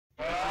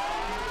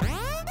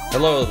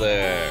Hello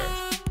there,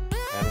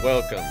 and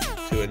welcome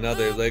to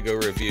another LEGO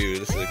review.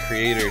 This is a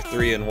Creator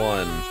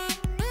 3-in-1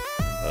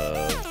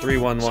 of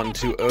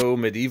 31120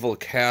 Medieval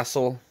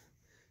Castle.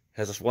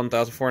 Has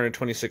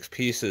 1,426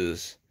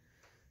 pieces,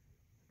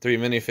 3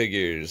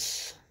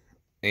 minifigures,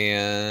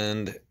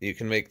 and you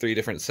can make 3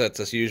 different sets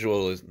as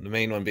usual, the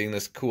main one being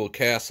this cool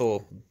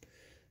castle,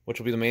 which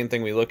will be the main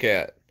thing we look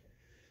at.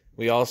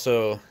 We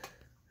also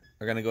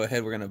are going to go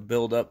ahead, we're going to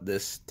build up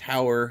this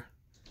tower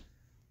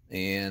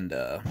and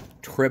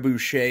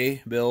trebuchet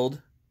build,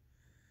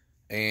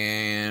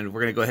 and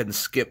we're gonna go ahead and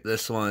skip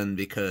this one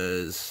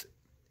because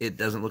it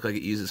doesn't look like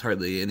it uses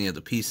hardly any of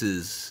the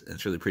pieces.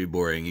 It's really pretty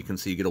boring. You can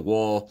see you get a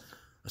wall,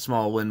 a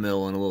small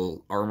windmill, and a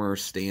little armor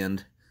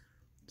stand,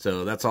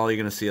 so that's all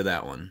you're gonna see of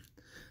that one.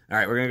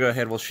 Alright, we're gonna go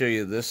ahead, we'll show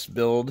you this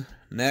build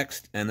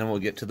next, and then we'll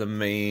get to the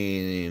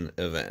main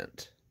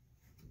event.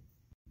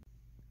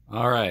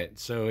 Alright,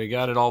 so we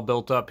got it all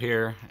built up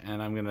here, and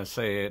I'm going to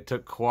say it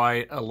took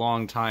quite a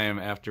long time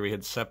after we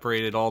had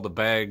separated all the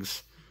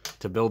bags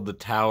to build the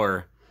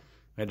tower.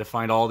 We had to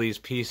find all these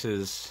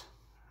pieces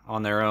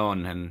on their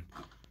own, and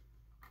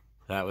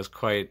that was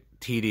quite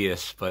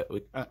tedious, but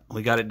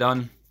we got it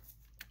done.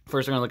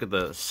 First we're going to look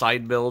at the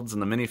side builds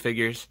and the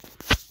minifigures.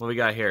 What we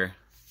got here?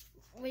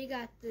 We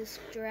got this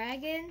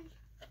dragon.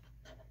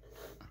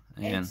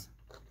 And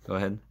go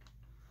ahead.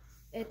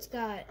 It's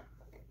got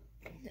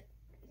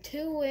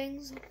 2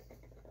 wings,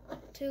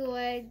 2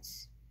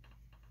 legs.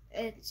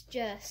 It's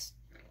just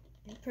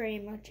pretty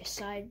much a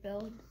side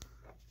build.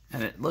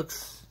 And it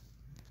looks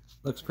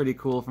pretty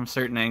cool from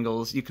certain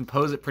angles. You can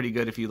pose it pretty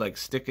good if you like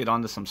stick it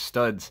onto some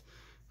studs,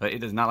 but it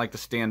does not like to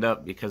stand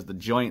up because the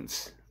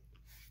joints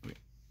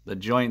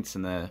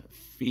and the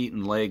feet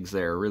and legs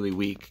there are really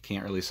weak.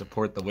 Can't really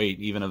support the weight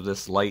even of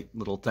this light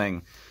little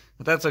thing.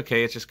 But that's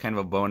okay, it's just kind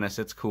of a bonus,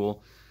 it's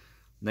cool.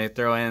 They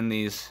throw in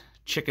these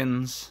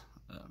chickens,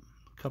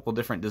 couple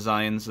different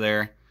designs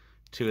there,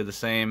 2 of the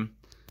same.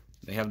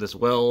 They have this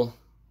well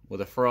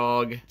with a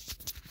frog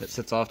that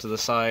sits off to the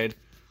side,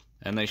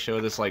 and they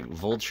show this like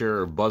vulture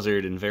or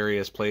buzzard in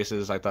various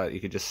places. I thought you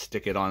could just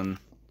stick it on,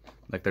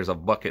 like there's a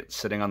bucket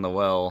sitting on the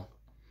well,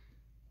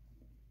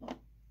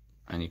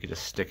 and you could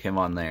just stick him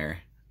on there.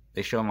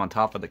 They show him on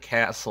top of the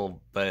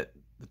castle, but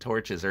the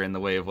torches are in the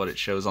way of what it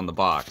shows on the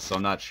box, so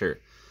I'm not sure.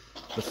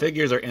 The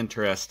figures are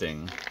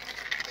interesting,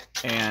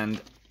 and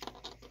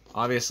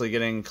obviously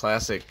getting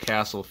classic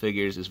castle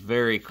figures is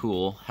very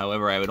cool.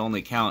 However, I would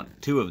only count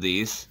 2 of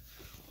these,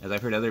 as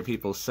I've heard other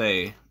people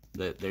say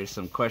that there's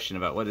some question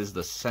about what is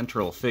the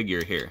central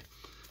figure here.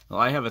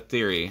 Well, I have a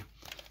theory,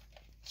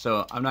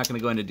 so I'm not going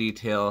to go into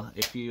detail.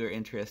 If you are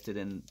interested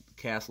in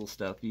castle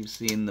stuff, you've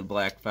seen the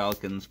Black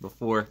Falcons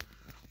before.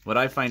 What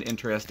I find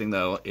interesting,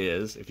 though,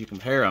 is if you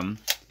compare them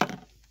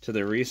to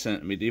the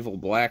recent Medieval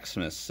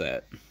Blacksmith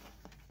set,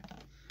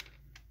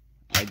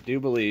 I do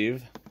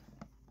believe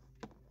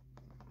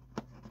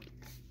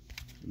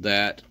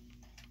that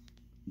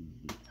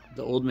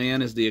the old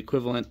man is the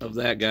equivalent of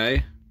that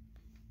guy.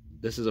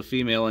 This is a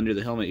female under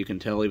the helmet, you can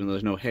tell, even though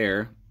there's no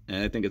hair,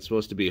 and I think it's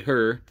supposed to be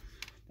her.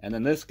 And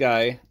then this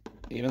guy,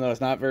 even though it's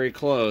not very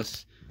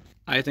close,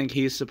 I think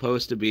he's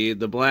supposed to be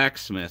the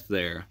blacksmith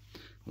there,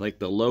 like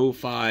the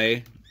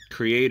lo-fi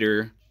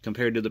creator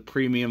compared to the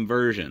premium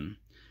version.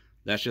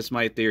 That's just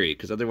my theory,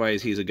 because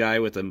otherwise he's a guy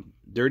with a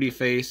dirty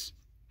face,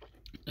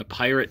 a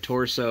pirate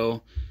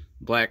torso,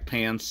 black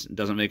pants.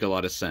 Doesn't make a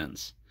lot of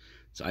sense.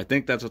 So I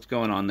think that's what's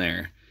going on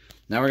there.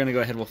 Now we're going to go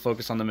ahead and we'll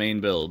focus on the main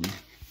build.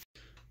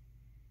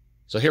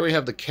 So here we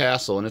have the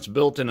castle, and it's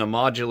built in a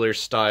modular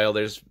style.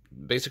 There's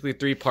basically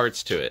 3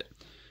 parts to it.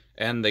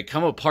 And they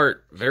come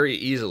apart very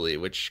easily,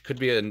 which could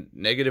be a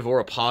negative or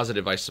a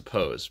positive, I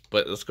suppose.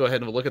 But let's go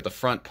ahead and look at the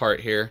front part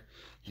here.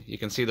 You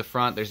can see the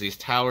front. There's these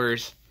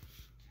towers,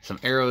 some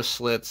arrow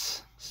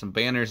slits, some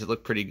banners that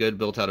look pretty good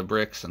built out of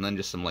bricks, and then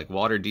just some like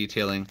water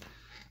detailing.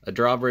 A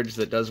drawbridge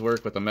that does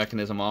work with a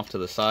mechanism off to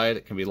the side.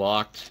 It can be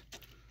locked,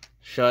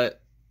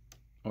 shut,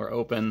 or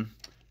open,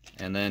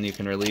 and then you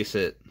can release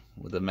it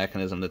with the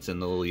mechanism that's in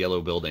the little yellow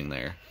building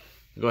there.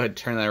 Go ahead and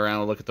turn that around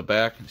and look at the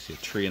back. You see a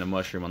tree and a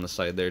mushroom on the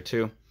side there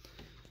too.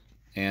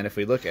 And if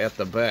we look at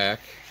the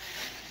back,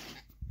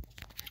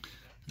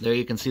 there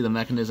you can see the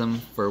mechanism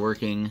for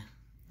working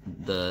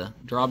the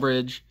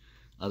drawbridge.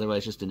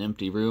 Otherwise just an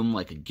empty room,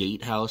 like a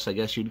gatehouse, I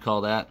guess you'd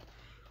call that.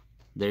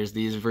 There's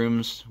these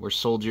rooms where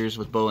soldiers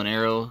with bow and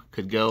arrow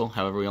could go.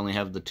 However, we only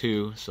have the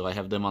 2, so I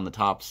have them on the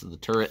tops of the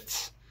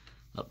turrets.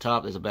 Up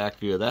top, there's a back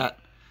view of that.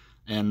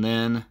 And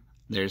then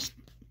there's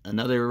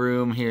another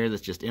room here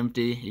that's just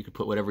empty. You could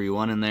put whatever you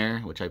want in there,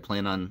 which I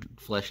plan on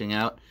fleshing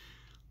out.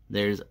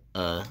 There's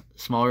a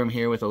small room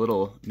here with a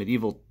little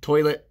medieval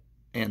toilet,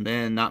 and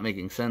then, not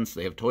making sense,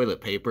 they have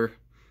toilet paper.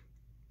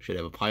 Should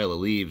have a pile of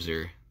leaves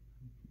or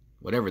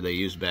whatever they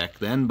used back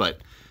then,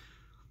 but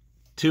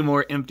 2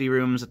 more empty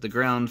rooms at the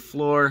ground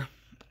floor,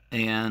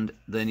 and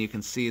then you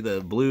can see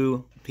the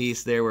blue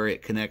piece there where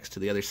it connects to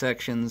the other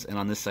sections, and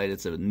on this side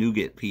it's a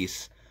nougat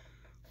piece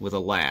with a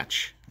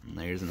latch. And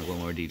there's a little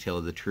more detail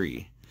of the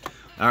tree.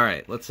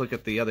 Alright, let's look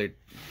at the other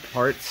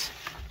parts.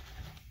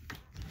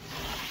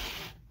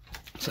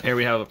 So here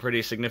we have a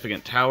pretty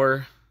significant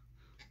tower.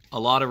 A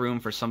lot of room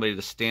for somebody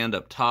to stand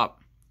up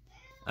top.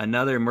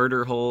 Another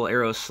murder hole,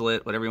 arrow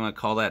slit, whatever you want to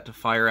call that, to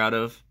fire out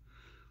of.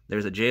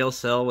 There's a jail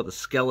cell with a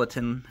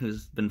skeleton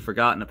who's been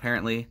forgotten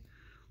apparently.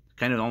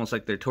 Kind of almost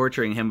like they're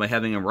torturing him by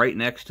having him right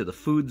next to the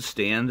food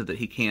stand that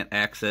he can't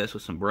access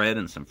with some bread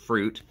and some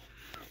fruit.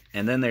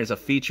 And then there's a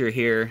feature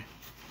here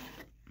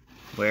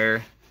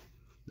where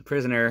the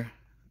prisoner,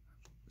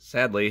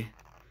 sadly,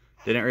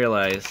 didn't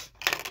realize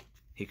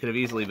he could have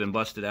easily been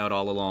busted out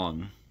all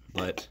along.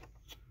 But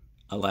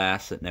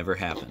alas, it never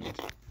happened. And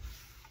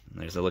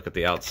there's a look at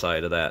the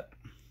outside of that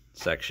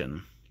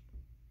section.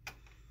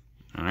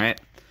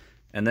 Alright,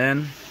 and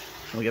then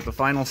we get the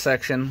final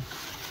section.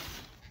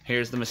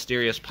 Here's the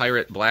mysterious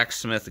pirate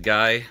blacksmith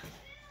guy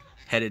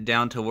headed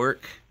down to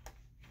work.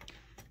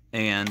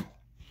 And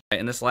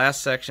in this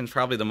last section,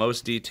 probably the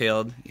most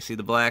detailed. You see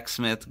the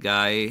blacksmith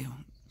guy.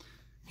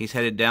 He's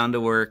headed down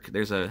to work.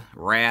 There's a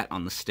rat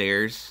on the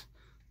stairs.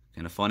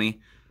 Kind of funny.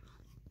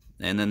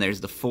 And then there's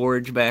the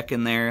forge back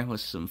in there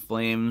with some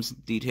flames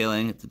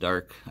detailing. It's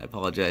dark. I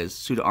apologize.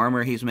 Suit of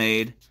armor he's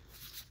made.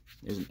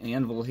 There's an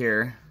anvil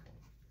here,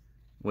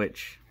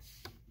 which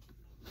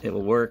it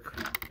will work.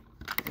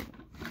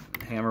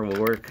 The hammer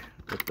will work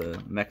with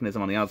the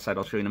mechanism on the outside.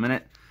 I'll show you in a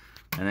minute.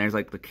 And there's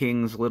like the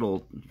king's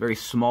little, very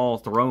small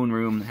throne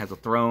room that has a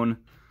throne,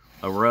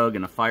 a rug,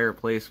 and a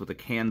fireplace with a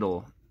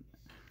candle.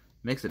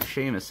 Makes it a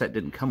shame a set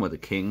didn't come with a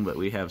king, but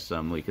we have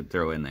some we could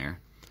throw in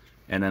there.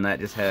 And then that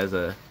just has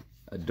a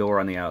door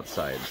on the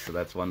outside, so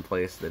that's one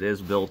place that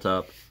is built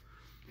up.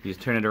 If you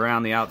turn it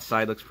around, the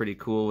outside looks pretty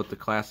cool with the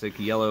classic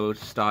yellow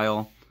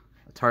style.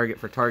 A target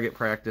for target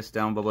practice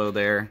down below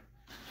there.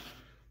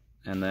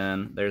 And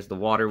then there's the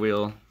water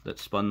wheel that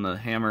spun the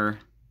hammer.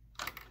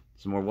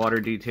 Some more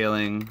water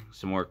detailing,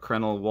 some more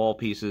crenel wall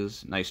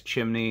pieces, nice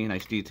chimney,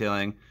 nice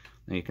detailing.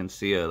 And you can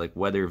see a like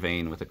weather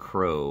vane with a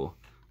crow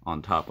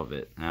on top of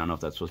it. I don't know if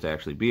that's supposed to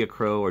actually be a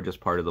crow or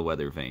just part of the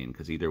weather vane,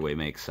 because either way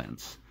makes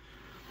sense.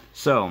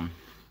 So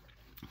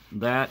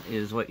that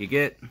is what you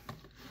get,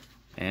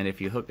 and if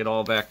you hook it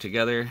all back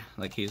together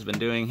like he's been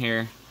doing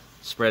here,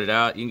 spread it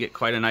out, you can get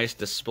quite a nice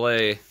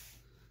display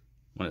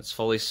when it's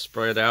fully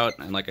spread out.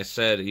 And like I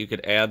said, you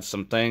could add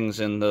some things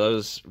in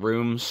those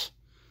rooms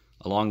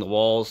along the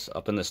walls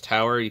up in this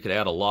tower. You could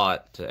add a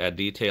lot to add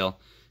detail.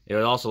 It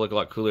would also look a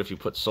lot cooler if you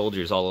put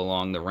soldiers all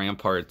along the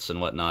ramparts and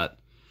whatnot.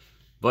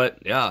 But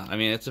yeah, I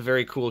mean, it's a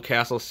very cool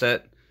castle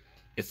set.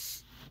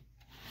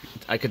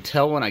 I could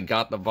tell when I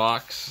got the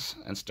box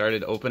and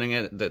started opening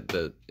it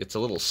that it's a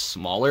little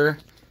smaller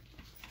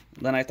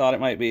than I thought it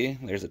might be.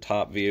 There's a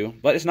top view,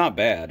 but it's not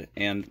bad,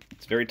 and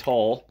it's very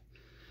tall.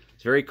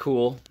 It's very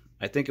cool.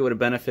 I think it would have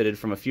benefited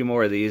from a few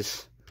more of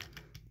these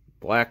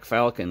Black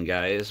Falcon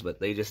guys, but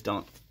they just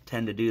don't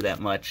tend to do that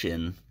much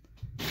in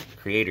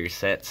creator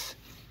sets.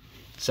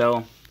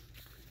 So,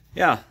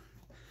 yeah,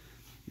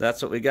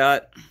 that's what we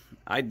got.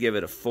 I'd give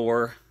it a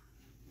 4.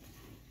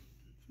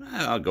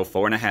 I'll go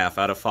 4.5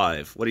 out of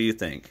 5. What do you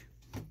think?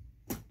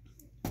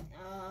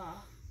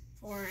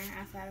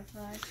 4.5 out of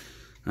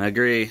 5. I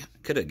agree.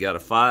 Could have got a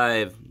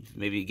 5.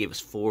 Maybe he gave us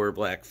 4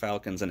 Black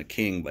Falcons and a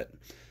king, but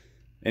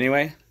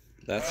anyway,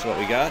 that's what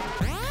we got.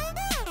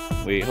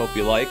 We hope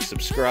you like,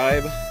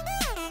 subscribe,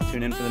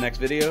 tune in for the next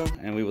video,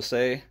 and we will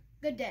say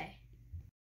Good day.